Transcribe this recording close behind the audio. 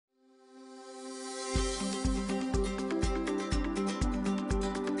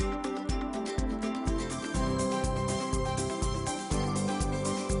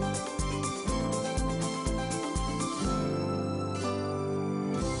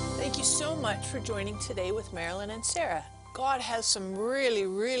you so much for joining today with Marilyn and Sarah. God has some really,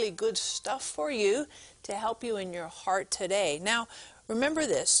 really good stuff for you to help you in your heart today. Now, remember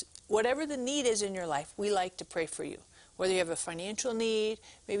this, whatever the need is in your life, we like to pray for you. Whether you have a financial need,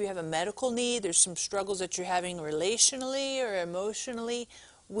 maybe you have a medical need, there's some struggles that you're having relationally or emotionally,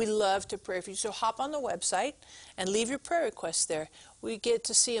 we love to pray for you. So hop on the website and leave your prayer requests there. We get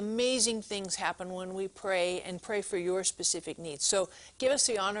to see amazing things happen when we pray and pray for your specific needs. So give us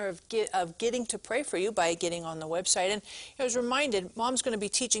the honor of getting to pray for you by getting on the website. And I was reminded, Mom's going to be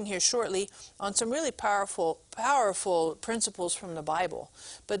teaching here shortly on some really powerful principles from the Bible.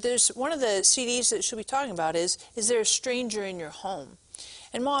 But there's one of the CDs that she'll be talking about is there a stranger in your home?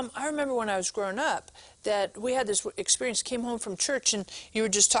 And Mom, I remember when I was growing up that we had this experience, came home from church, and you were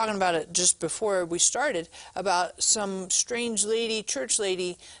just talking about it just before we started, about some strange lady, church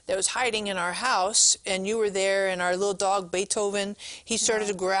lady, that was hiding in our house, and you were there, and our little dog, Beethoven, he started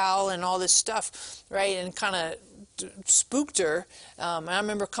to growl and all this stuff, right, and kind of spooked her. And I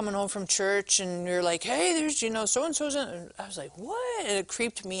remember coming home from church and you're like, hey, there's, so-and-so's in. And I was like, what? And it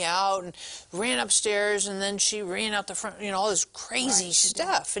creeped me out and ran upstairs, and then she ran out the front, all this crazy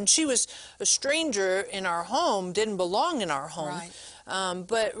stuff. And she was a stranger in our home, didn't belong in our home. Right.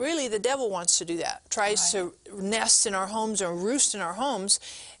 But really the devil wants to do that, tries to nest in our homes or roost in our homes,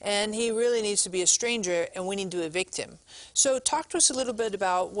 and he really needs to be a stranger, and we need to evict him. So talk to us a little bit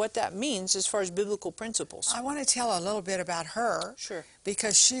about what that means as far as biblical principles. I want to tell a little bit about her. Sure.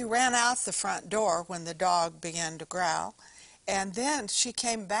 Because she ran out the front door when the dog began to growl, and then she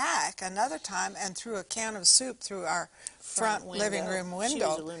came back another time and threw a can of soup through our front living room window. She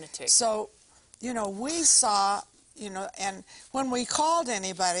was a lunatic. So, we saw, and when we called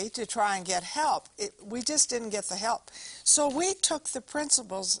anybody to try and get help, we just didn't get the help. So we took the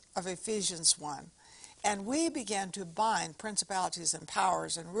principles of Ephesians 1, and we began to bind principalities and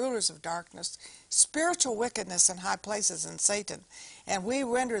powers and rulers of darkness, spiritual wickedness in high places in Satan, and we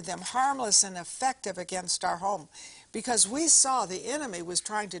rendered them harmless and effective against our home, because we saw the enemy was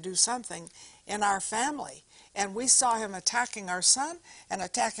trying to do something in our family, and we saw him attacking our son and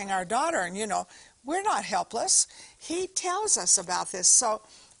attacking our daughter, and we're not helpless. He tells us about this. So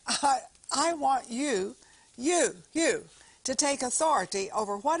I want you to take authority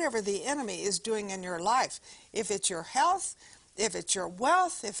over whatever the enemy is doing in your life. If it's your health, if it's your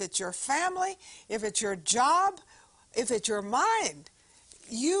wealth, if it's your family, if it's your job, if it's your mind,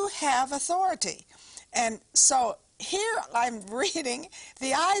 you have authority. And so here I'm reading,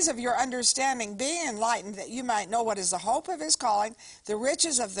 the eyes of your understanding being enlightened, that you might know what is the hope of his calling, the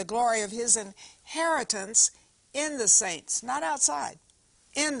riches of the glory of his inheritance in the saints, not outside,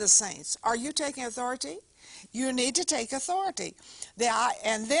 in the saints. Are you taking authority? You need to take authority.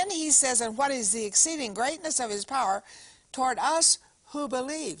 And then he says, and what is the exceeding greatness of his power toward us who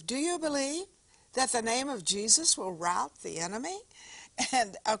believe? Do you believe that the name of Jesus will rout the enemy?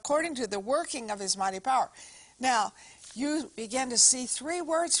 And according to the working of his mighty power. Now, you begin to see three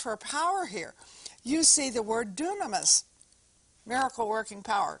words for power here. You see the word dunamis, miracle working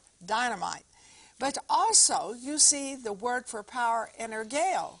power, dynamite. But also you see the word for power,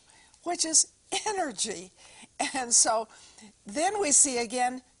 energeo, which is energy. And so then we see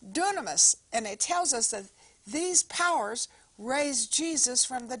again dunamis, and it tells us that these powers raised Jesus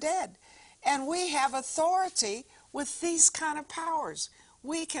from the dead. And we have authority with these kind of powers.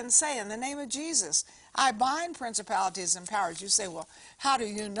 We can say, in the name of Jesus, I bind principalities and powers. You say, well, how do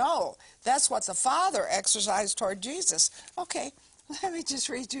you know? That's what the Father exercised toward Jesus. Okay, let me just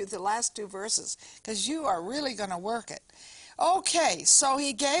read you the last two verses, because you are really going to work it. Okay, so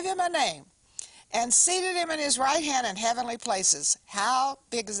he gave him a name and seated him in his right hand in heavenly places. How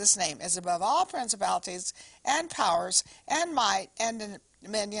big is this name? It's above all principalities and powers and might and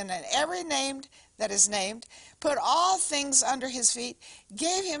dominion and every named that is named, put all things under his feet,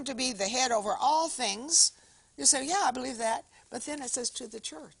 gave him to be the head over all things. You say, yeah, I believe that. But then it says to the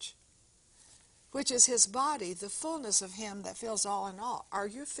church, which is his body, the fullness of him that fills all in all. Are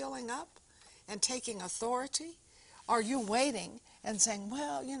you filling up and taking authority? Are you waiting and saying,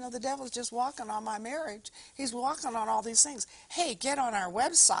 well, the devil's just walking on my marriage. He's walking on all these things. Hey, get on our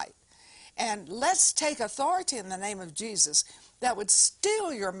website and let's take authority in the name of Jesus that would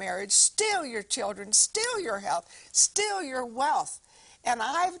steal your marriage, steal your children, steal your health, steal your wealth. And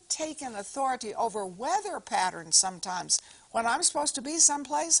I've taken authority over weather patterns sometimes when I'm supposed to be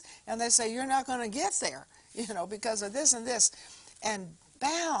someplace and they say, you're not going to get there, because of this and this, and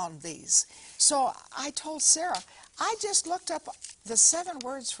bound these. So I told Sarah, I just looked up the 7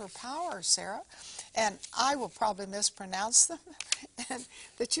 words for power, Sarah, and I will probably mispronounce them, and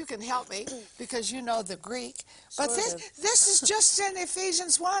that you can help me because you know the Greek. But this is just in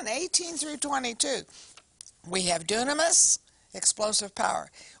Ephesians 1, 18 through 22. We have dunamis, explosive power.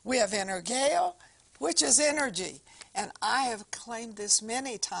 We have energeo, which is energy. And I have claimed this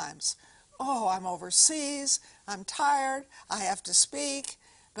many times. Oh, I'm overseas, I'm tired, I have to speak.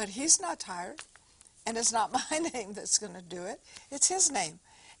 But he's not tired, and it's not my name that's going to do it. It's his name.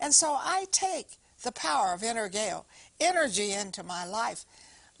 And so I take the power of energeo, energy, into my life.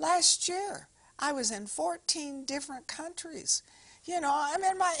 Last year, I was in 14 different countries. You know, I'm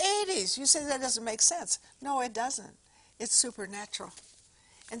in my 80s. You say that doesn't make sense. No, it doesn't. It's supernatural.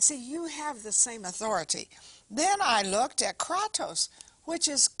 And see, you have the same authority. Then I looked at Kratos, which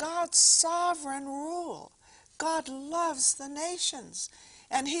is God's sovereign rule. God loves the nations,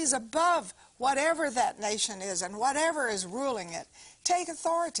 and he's above whatever that nation is and whatever is ruling it. Take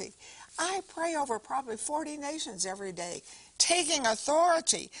authority. I pray over probably 40 nations every day, taking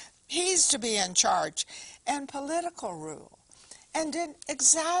authority. He's to be in charge. And political rule. And then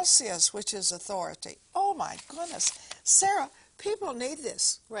exousias, which is authority. Oh, my goodness. Sarah, people need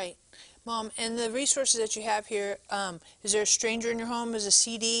this. Right. Mom, and the resources that you have here, is there a Stranger in Your Home is a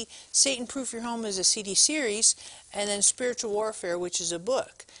CD, Satan Proof Your Home is a CD series, and then Spiritual Warfare, which is a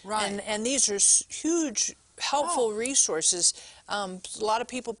book. Right. And these are huge, helpful resources. A lot of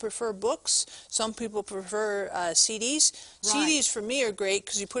people prefer books. Some people prefer CDs. Right. CDs for me are great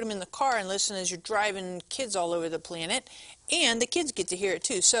because you put them in the car and listen as you're driving kids all over the planet, and the kids get to hear it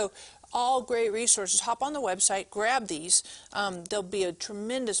too. So all great resources. Hop on the website, grab these. They'll be a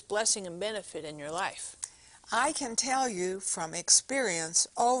tremendous blessing and benefit in your life. I can tell you from experience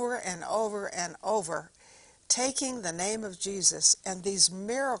over and over and over, taking the name of Jesus and these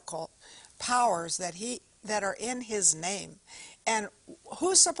miracle powers that are in his name. And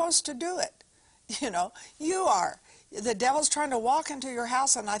who's supposed to do it? You know, you are. The devil's trying to walk into your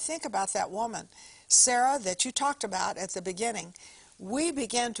house, and I think about that woman, Sarah, that you talked about at the beginning. We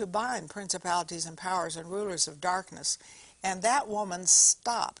began to bind principalities and powers and rulers of darkness. And that woman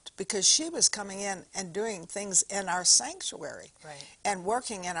stopped because she was coming in and doing things in our sanctuary and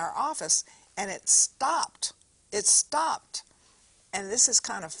working in our office. And it stopped. It stopped. And this is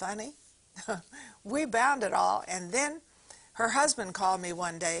kind of funny. We bound it all. And then her husband called me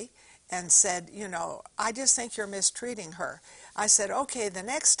one day and said, you know, I just think you're mistreating her. I said, okay, the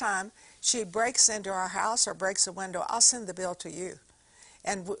next time she breaks into our house or breaks a window, I'll send the bill to you.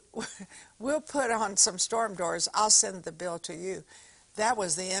 And we'll put on some storm doors. I'll send the bill to you. That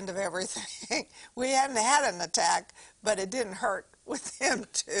was the end of everything. We hadn't had an attack, but it didn't hurt with him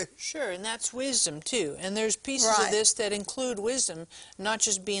too. Sure, and that's wisdom too. And there's pieces of this that include wisdom, not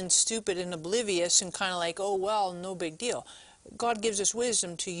just being stupid and oblivious and kind of like, oh, well, no big deal. God gives us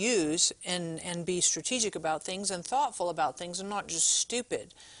wisdom to use and be strategic about things and thoughtful about things and not just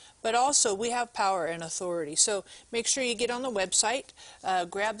stupid. But also, we have power and authority. So make sure you get on the website,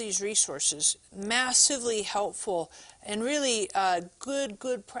 grab these resources. Massively helpful and really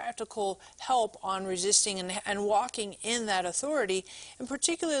good practical help on resisting and walking in that authority. And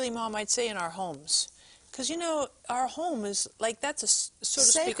particularly, Mom, I'd say in our homes. Because, you know, our home is like, that's a, so to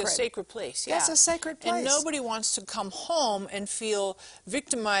speak, a sacred place. Yeah. That's a sacred place. And nobody wants to come home and feel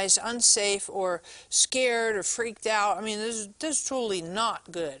victimized, unsafe, or scared or freaked out. I mean, this is totally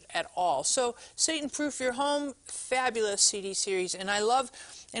not good at all. So, Satan Proof Your Home, fabulous CD series. And I love,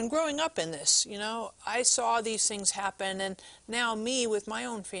 and growing up in this, you know, I saw these things happen. And now me with my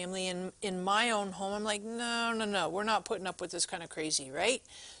own family and in my own home, I'm like, no, we're not putting up with this kind of crazy, right?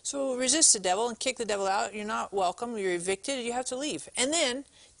 So resist the devil and kick the devil out. You're not welcome. You're evicted. You have to leave. And then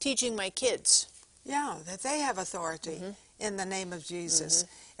teaching my kids. Yeah, that they have authority in the name of Jesus.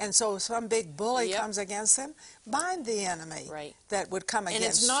 And so some big bully comes against them, bind the enemy that would come against you.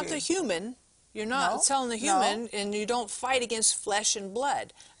 And it's not the human. You're not telling the human, and you don't fight against flesh and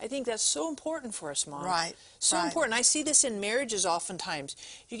blood. I think that's so important for us, Mom. Right. So important. I see this in marriages oftentimes.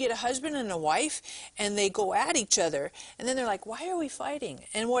 You get a husband and a wife, and they go at each other, and then they're like, why are we fighting?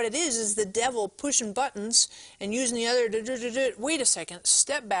 And what it is the devil pushing buttons and using the other, wait a second,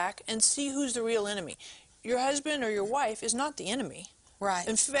 step back and see who's the real enemy. Your husband or your wife is not the enemy. Right.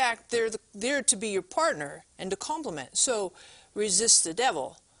 In fact, they're there to be your partner and to complement. So resist the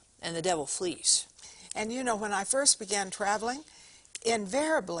devil, and the devil flees. And you know, when I first began traveling,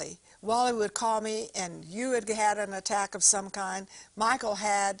 invariably, Wally would call me, and you had had an attack of some kind. Michael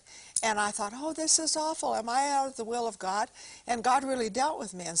had. And I thought, oh, this is awful. Am I out of the will of God? And God really dealt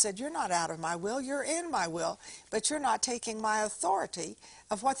with me and said, you're not out of my will. You're in my will. But you're not taking my authority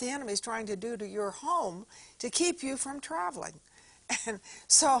of what the enemy is trying to do to your home to keep you from traveling. And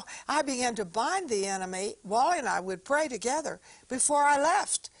so I began to bind the enemy. Wally and I would pray together before I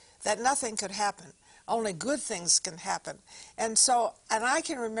left that nothing could happen. Only good things can happen. And I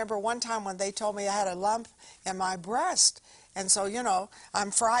can remember one time when they told me I had a lump in my breast. And so, you know,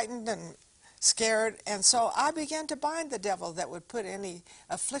 I'm frightened and scared. And so I began to bind the devil that would put any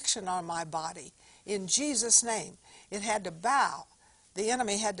affliction on my body. In Jesus' name, it had to bow. The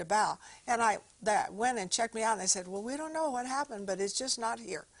enemy had to bow. And I went and checked me out, and they said, well, we don't know what happened, but it's just not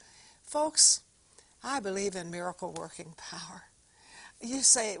here. Folks, I believe in miracle working power. You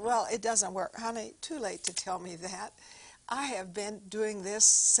say, well, it doesn't work. Honey, too late to tell me that. I have been doing this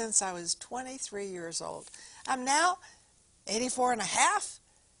since I was 23 years old. I'm now 84 and a half.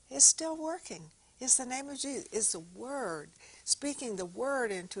 It's still working. It's the name of Jesus. It's the Word. Speaking the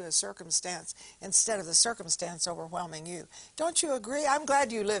Word into a circumstance instead of the circumstance overwhelming you. Don't you agree? I'm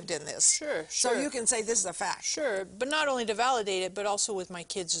glad you lived in this. Sure. So you can say this is a fact. Sure, but not only to validate it, but also with my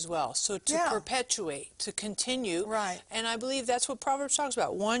kids as well. So to perpetuate, to continue. Right. And I believe that's what Proverbs talks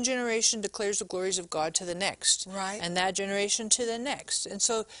about. One generation declares the glories of God to the next. Right. And that generation to the next. And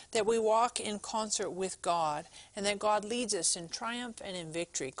so that we walk in concert with God, and that God leads us in triumph and in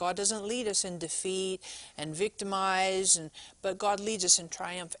victory. God doesn't lead us in defeat and victimize, but God leads us in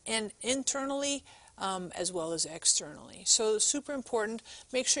triumph, and internally as well as externally. So super important.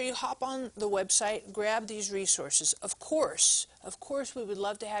 Make sure you hop on the website, grab these resources. Of course, we would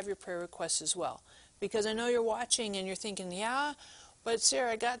love to have your prayer requests as well, because I know you're watching and you're thinking, yeah, but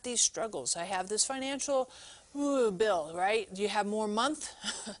Sarah, I got these struggles. I have this financial bill, right? You have more month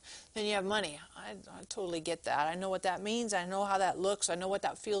than you have money. I totally get that. I know what that means. I know how that looks. I know what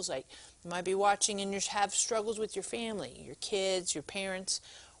that feels like. You might be watching and you have struggles with your family, your kids, your parents,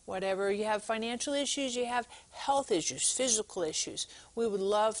 whatever. You have financial issues, you have health issues, physical issues. We would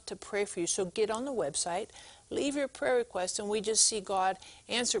love to pray for you. So get on the website, leave your prayer request, and we just see God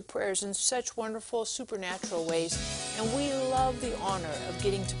answer prayers in such wonderful, supernatural ways. And we love the honor of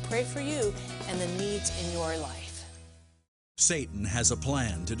getting to pray for you and the needs in your life. Satan has a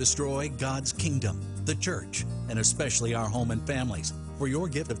plan to destroy God's kingdom, the church, and especially our home and families. For your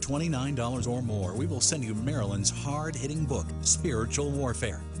gift of $29 or more, we will send you Marilyn's hard-hitting book, Spiritual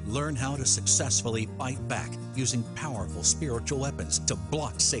Warfare. Learn how to successfully fight back using powerful spiritual weapons to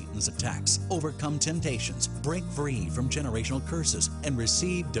block Satan's attacks, overcome temptations, break free from generational curses, and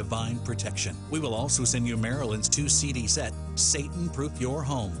receive divine protection. We will also send you Marilyn's 2-CD set, Satan Proof Your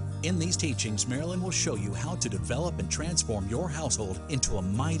Home. In these teachings, Marilyn will show you how to develop and transform your household into a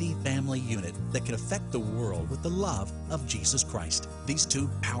mighty family unit that can affect the world with the love of Jesus Christ. These two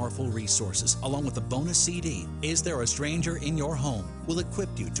powerful resources, along with the bonus CD, Is There a Stranger in Your Home?, will equip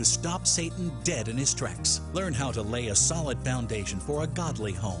you to stop Satan dead in his tracks. Learn how to lay a solid foundation for a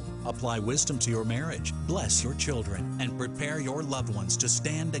godly home, apply wisdom to your marriage, bless your children, and prepare your loved ones to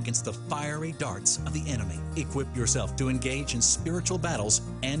stand against the fiery darts of the enemy. Equip yourself to engage in spiritual battles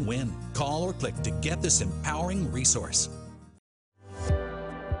and win. Call or click to get this empowering resource.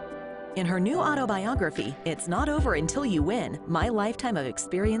 In her new autobiography, It's Not Over Until You Win, My Lifetime of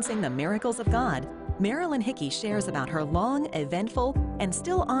Experiencing the Miracles of God, Marilyn Hickey shares about her long, eventful, and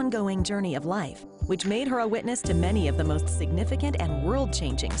still ongoing journey of life, which made her a witness to many of the most significant and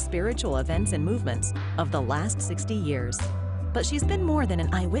world-changing spiritual events and movements of the last 60 years. But she's been more than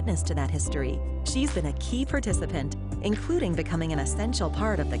an eyewitness to that history. She's been a key participant, including becoming an essential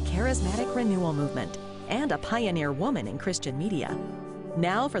part of the charismatic renewal movement and a pioneer woman in Christian media.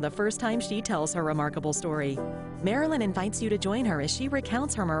 Now, for the first time, she tells her remarkable story. Marilyn invites you to join her as she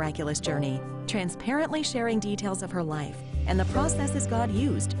recounts her miraculous journey, transparently sharing details of her life and the processes God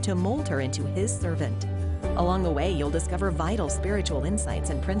used to mold her into His servant. Along the way, you'll discover vital spiritual insights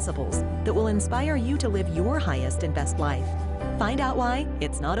and principles that will inspire you to live your highest and best life. Find out why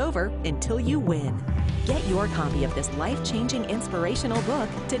it's not over until you win. Get your copy of this life-changing inspirational book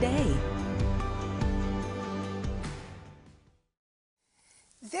today.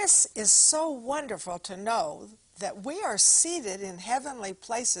 This is so wonderful to know that we are seated in heavenly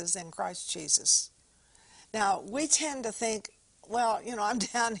places in Christ Jesus. Now, we tend to think, well, you know, I'm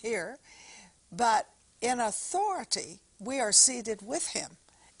down here, but in authority, we are seated with Him.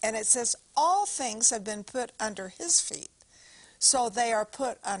 And it says all things have been put under His feet, so they are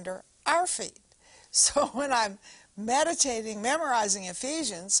put under our feet. So when I'm meditating, memorizing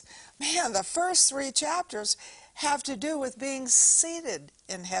Ephesians, man, the first 3 chapters have to do with being seated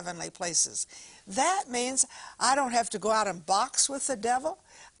in heavenly places. That means I don't have to go out and box with the devil.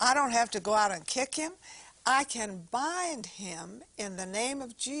 I don't have to go out and kick him. I can bind him in the name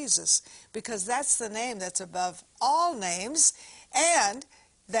of Jesus, because that's the name that's above all names, and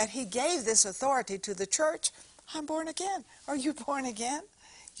that he gave this authority to the church. I'm born again. Are you born again?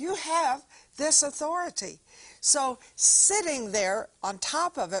 You have this authority. So sitting there on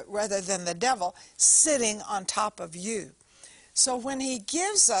top of it, rather than the devil sitting on top of you. So when he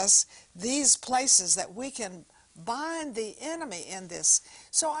gives us these places that we can bind the enemy in this.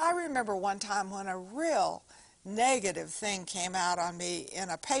 So I remember one time when a real negative thing came out on me in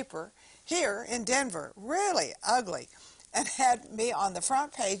a paper here in Denver, really ugly, and had me on the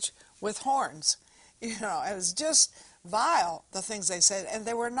front page with horns. You know, it was just vile, the things they said, and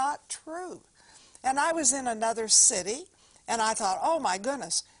they were not true. And I was in another city, and I thought, oh my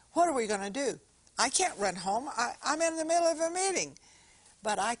goodness, what are we going to do? I can't run home. I'm in the middle of a meeting.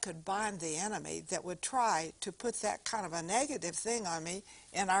 But I could bind the enemy that would try to put that kind of a negative thing on me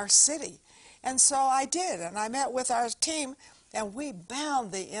in our city. And so I did, and I met with our team, and we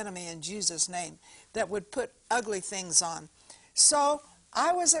bound the enemy in Jesus' name that would put ugly things on. So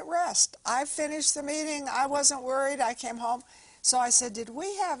I was at rest. I finished the meeting. I wasn't worried. I came home. So I said, did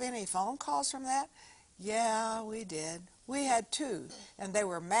we have any phone calls from that? Yeah, we did. We had 2, and they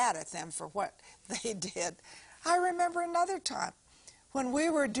were mad at them for what they did. I remember another time when we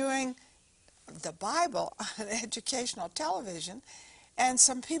were doing the Bible on educational television, and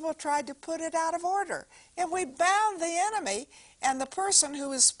some people tried to put it out of order. And we bound the enemy, and the person who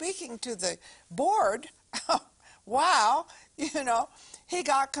was speaking to the board, wow, you know, he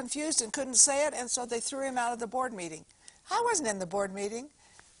got confused and couldn't say it, and so they threw him out of the board meeting. I wasn't in the board meeting.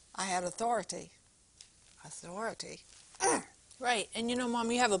 I had authority. Authority. Right, and you know,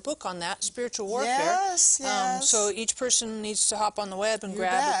 Mom, you have a book on that, Spiritual Warfare. Yes, yes. So each person needs to hop on the web and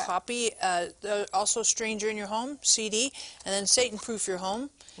grab a copy. Also, Stranger in Your Home, CD, and then Satan-Proof Your Home.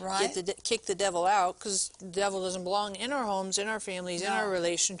 Right. Kick the devil out, because the devil doesn't belong in our homes, in our families, in our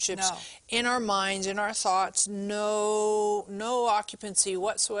relationships, in our minds, in our thoughts. No occupancy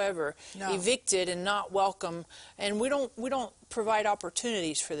whatsoever. No. Evicted and not welcome, and we don't provide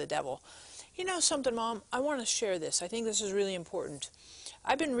opportunities for the devil. You know something, Mom? I want to share this. I think this is really important.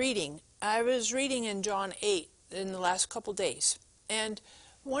 I've been reading. I was reading in John 8 in the last couple days. And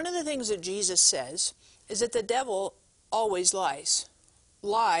one of the things that Jesus says is that the devil always lies.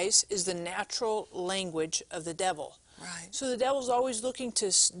 Lies is the natural language of the devil. Right. So the devil's always looking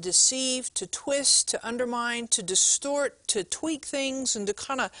to deceive, to twist, to undermine, to distort, to tweak things, and to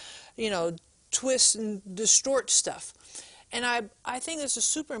kind of, you know, twist and distort stuff. And I think this is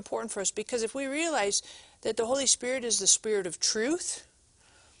super important for us, because if we realize that the Holy Spirit is the Spirit of truth,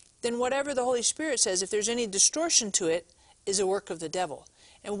 then whatever the Holy Spirit says, if there's any distortion to it, is a work of the devil.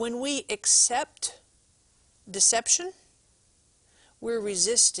 And when we accept deception, we're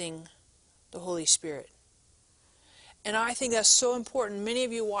resisting the Holy Spirit. And I think that's so important. Many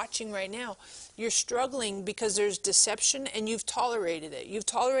of you watching right now, you're struggling because there's deception and you've tolerated it. You've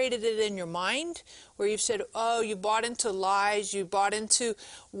tolerated it in your mind, where you've said, oh, you bought into lies, you bought into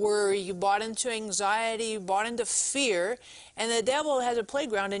worry, you bought into anxiety, you bought into fear, and the devil has a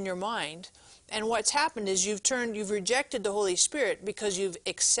playground in your mind. And what's happened is you've rejected the Holy Spirit because you've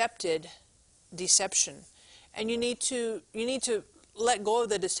accepted deception. And you need to let go of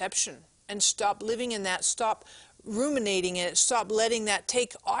the deception and stop living in that, stop ruminating it, stop letting that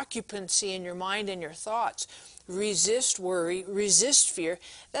take occupancy in your mind and your thoughts. Resist worry, resist fear.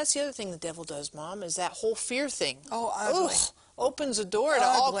 That's the other thing the devil does, Mom, is that whole fear thing. Oh, ugly. Ugh, opens the door to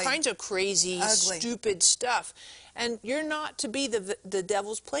all kinds of crazy, stupid stuff. And you're not to be the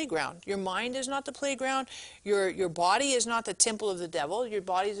devil's playground. Your mind is not the playground. Your body is not the temple of the devil. Your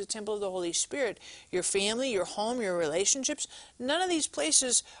body is the temple of the Holy Spirit. Your family, your home, your relationships, none of these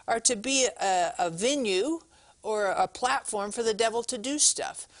places are to be a venue or a platform for the devil to do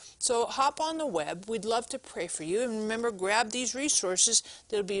stuff. So hop on the web. We'd love to pray for you. And remember, grab these resources.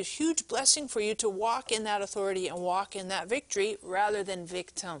 That'll be a huge blessing for you to walk in that authority and walk in that victory rather than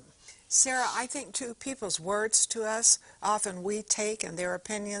victim. Sarah, I think, too, people's words to us, often we take and their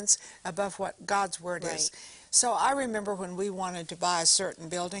opinions above what God's word is. So I remember when we wanted to buy a certain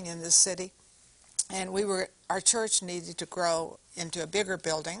building in this city, and our church needed to grow into a bigger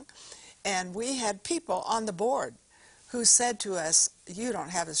building, and we had people on the board who said to us, you don't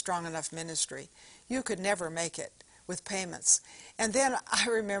have a strong enough ministry. You could never make it with payments. And then I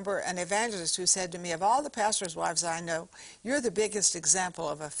remember an evangelist who said to me, of all the pastors' wives I know, you're the biggest example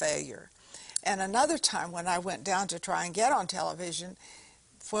of a failure. And another time when I went down to try and get on television,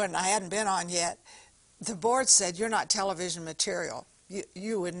 when I hadn't been on yet, the board said, you're not television material.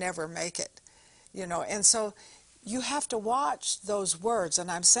 You would never make it, you know. And so you have to watch those words, and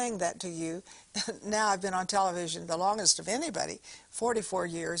I'm saying that to you. Now I've been on television the longest of anybody, 44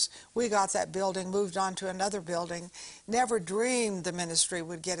 years. We got that building, moved on to another building, never dreamed the ministry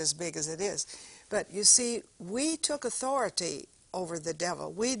would get as big as it is. But you see, we took authority over the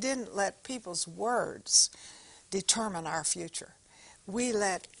devil. We didn't let people's words determine our future. We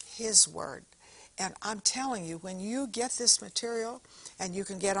let his word. And I'm telling you, when you get this material, and you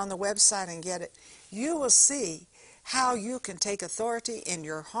can get on the website and get it, you will see how you can take authority in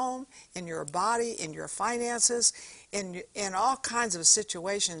your home, in your body, in your finances, in all kinds of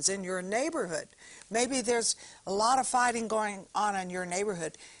situations, in your neighborhood. Maybe there's a lot of fighting going on in your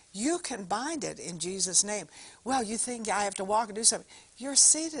neighborhood. You can bind it in Jesus' name. Well, you think I have to walk and do something. You're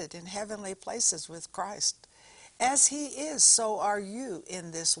seated in heavenly places with Christ. As he is, so are you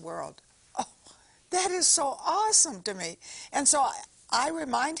in this world. Oh, that is so awesome to me. And so I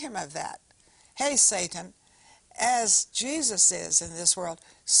remind him of that. Hey, Satan, as Jesus is in this world,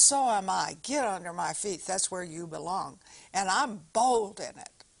 so am I. Get under my feet. That's where you belong. And I'm bold in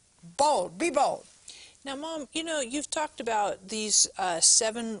it. Bold. Be bold. Now, Mom, you know, you've talked about these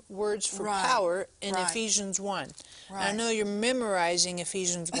 7 words for Right, power in right. Ephesians 1. Right. I know you're memorizing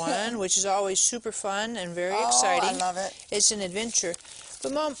Ephesians 1, which is always super fun and very exciting. I love it. It's an adventure.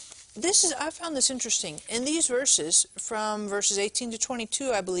 But, Mom, I found this interesting. In these verses, from verses 18 to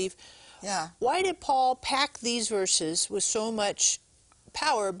 22, I believe, Yeah. why did Paul pack these verses with so much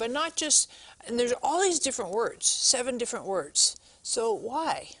power, but not just, and there's all these different words, 7 different words. So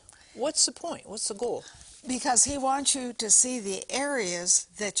why? What's the point? What's the goal? Because he wants you to see the areas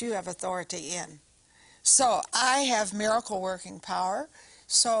that you have authority in. So I have miracle working power.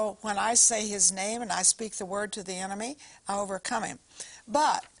 So when I say his name and I speak the word to the enemy, I overcome him.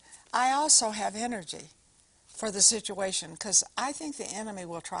 But I also have energy for the situation, because I think the enemy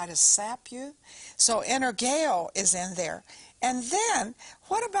will try to sap you. So energeo is in there. And then,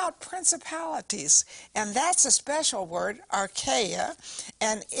 what about principalities? And that's a special word, archaea,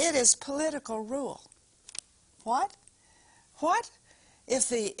 and it is political rule. What? What? If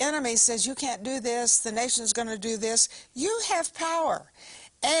the enemy says you can't do this, the nation's going to do this, you have power.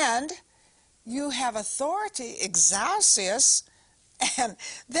 And you have authority, exousias. And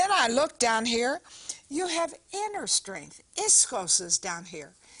then I look down here, you have inner strength. Iskos is down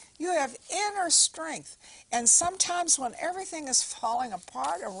here. You have inner strength. And sometimes when everything is falling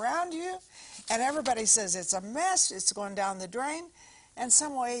apart around you, and everybody says it's a mess, it's going down the drain, and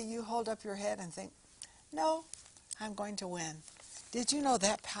some way you hold up your head and think, no, I'm going to win. Did you know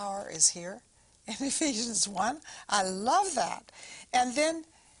that power is here in Ephesians 1? I love that. And then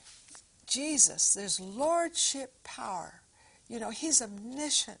Jesus, there's lordship power. You know, he's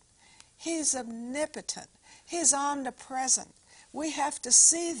omniscient. He's omnipotent. He's omnipresent. We have to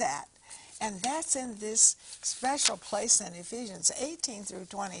see that. And that's in this special place in Ephesians 18 through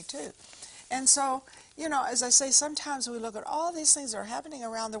 22. And so, you know, as I say, sometimes we look at all these things that are happening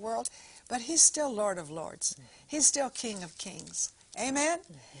around the world, but he's still Lord of Lords. He's still King of Kings. Amen?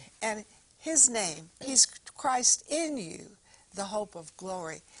 And his name, he's Christ in you, the hope of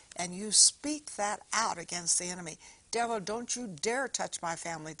glory. And you speak that out against the enemy. Devil, don't you dare touch my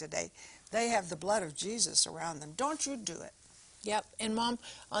family today. They have the blood of Jesus around them. Don't you do it. Yep. And Mom,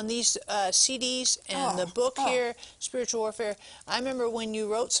 on these CDs and the book here, Spiritual Warfare, I remember when you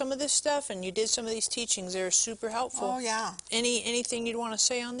wrote some of this stuff and you did some of these teachings, they were super helpful. Oh, yeah. Anything you'd want to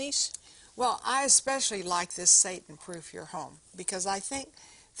say on these? Well, I especially like this Satan-proof your home, because I think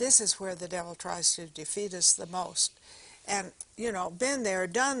this is where the devil tries to defeat us the most. And, you know, been there,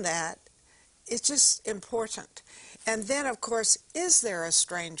 done that. It's just important. And then, of course, is there a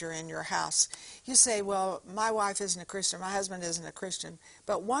stranger in your house? You say, well, my wife isn't a Christian, my husband isn't a Christian,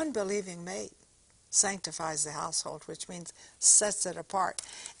 but one believing mate sanctifies the household, which means sets it apart.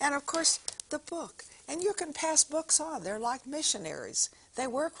 And, of course, the book. And you can pass books on. They're like missionaries. They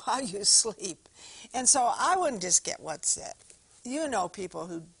work while you sleep. And so I wouldn't just get what's it. You know people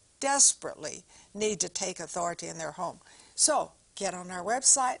who desperately need to take authority in their home. So get on our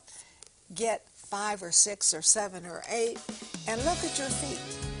website, get 5 or 6 or 7 or 8, and look at your feet.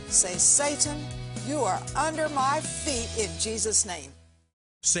 Say, Satan, you are under my feet in Jesus' name.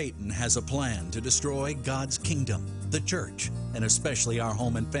 Satan has a plan to destroy God's kingdom, the church, and especially our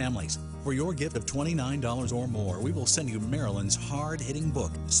home and families. For your gift of $29 or more, we will send you Marilyn's hard-hitting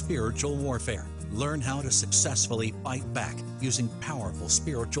book, Spiritual Warfare. Learn how to successfully fight back using powerful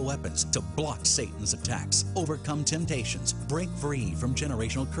spiritual weapons to block Satan's attacks, overcome temptations, break free from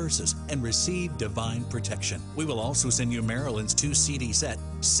generational curses, and receive divine protection. We will also send you Marilyn's 2-CD set,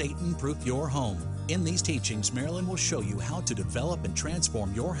 Satan-Proof Your Home. In these teachings, Marilyn will show you how to develop and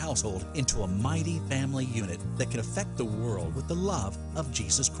transform your household into a mighty family unit that can affect the world with the love of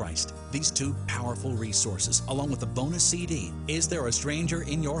Jesus Christ. These two powerful resources, along with a bonus CD, Is There a Stranger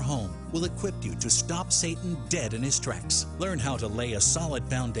in Your Home?, will equip you to stop Satan dead in his tracks. Learn how to lay a solid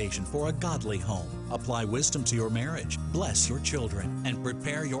foundation for a godly home. Apply wisdom to your marriage, bless your children, and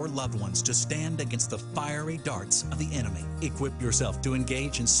prepare your loved ones to stand against the fiery darts of the enemy. Equip yourself to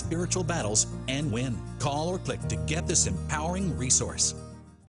engage in spiritual battles and win. Call or click to get this empowering resource.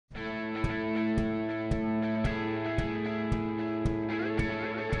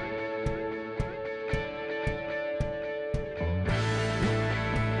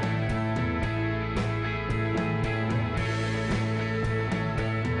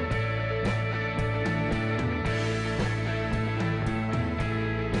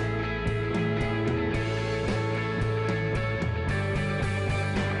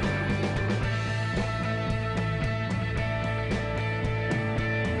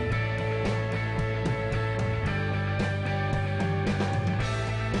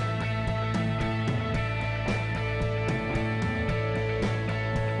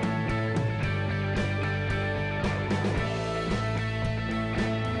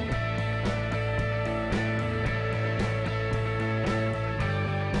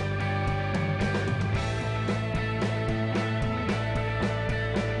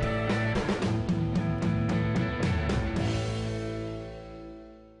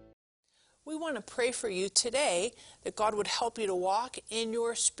 We want to pray for you today that God would help you to walk in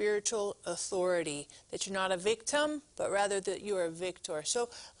your spiritual authority, that you're not a victim, but rather that you are a victor. So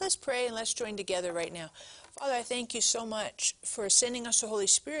let's pray and let's join together right now. Father, I thank you so much for sending us the Holy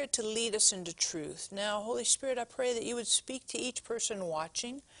Spirit to lead us into truth. Now, Holy Spirit, I pray that you would speak to each person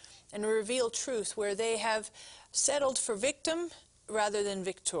watching and reveal truth where they have settled for victim rather than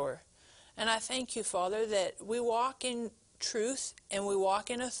victor. And I thank you, Father, that we walk in truth, and we walk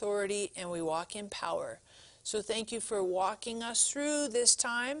in authority, and we walk in power. So thank you for walking us through this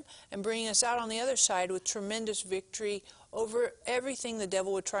time and bringing us out on the other side with tremendous victory over everything the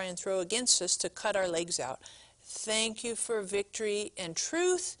devil would try and throw against us to cut our legs out. Thank you for victory and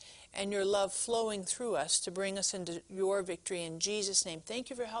truth and your love flowing through us to bring us into your victory in Jesus' name. Thank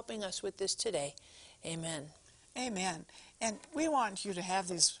you for helping us with this today. Amen. Amen. And we want you to have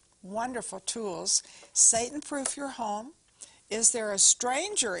these wonderful tools. Satan-Proof Your Home, Is There a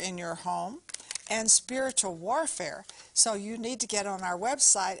Stranger in Your Home?, and Spiritual Warfare. So you need to get on our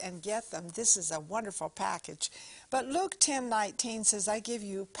website and get them. This is a wonderful package. But Luke 10:19 says, I give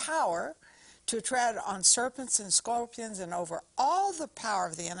you power to tread on serpents and scorpions and over all the power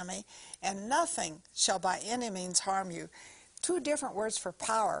of the enemy, and nothing shall by any means harm you. Two different words for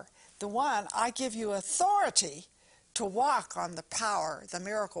power. The one, I give you authority to walk on the power, the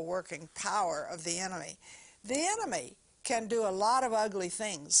miracle-working power of the enemy. The enemy can do a lot of ugly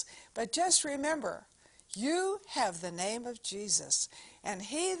things, but just remember, you have the name of Jesus, and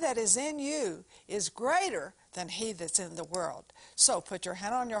he that is in you is greater than he that's in the world. So put your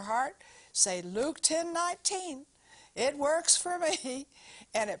hand on your heart, say Luke 10:19. It works for me,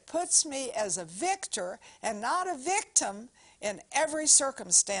 and it puts me as a victor and not a victim in every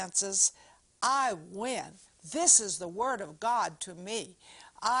circumstances. I win. This is the word of God to me.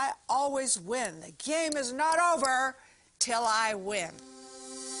 I always win. The game is not over till I win.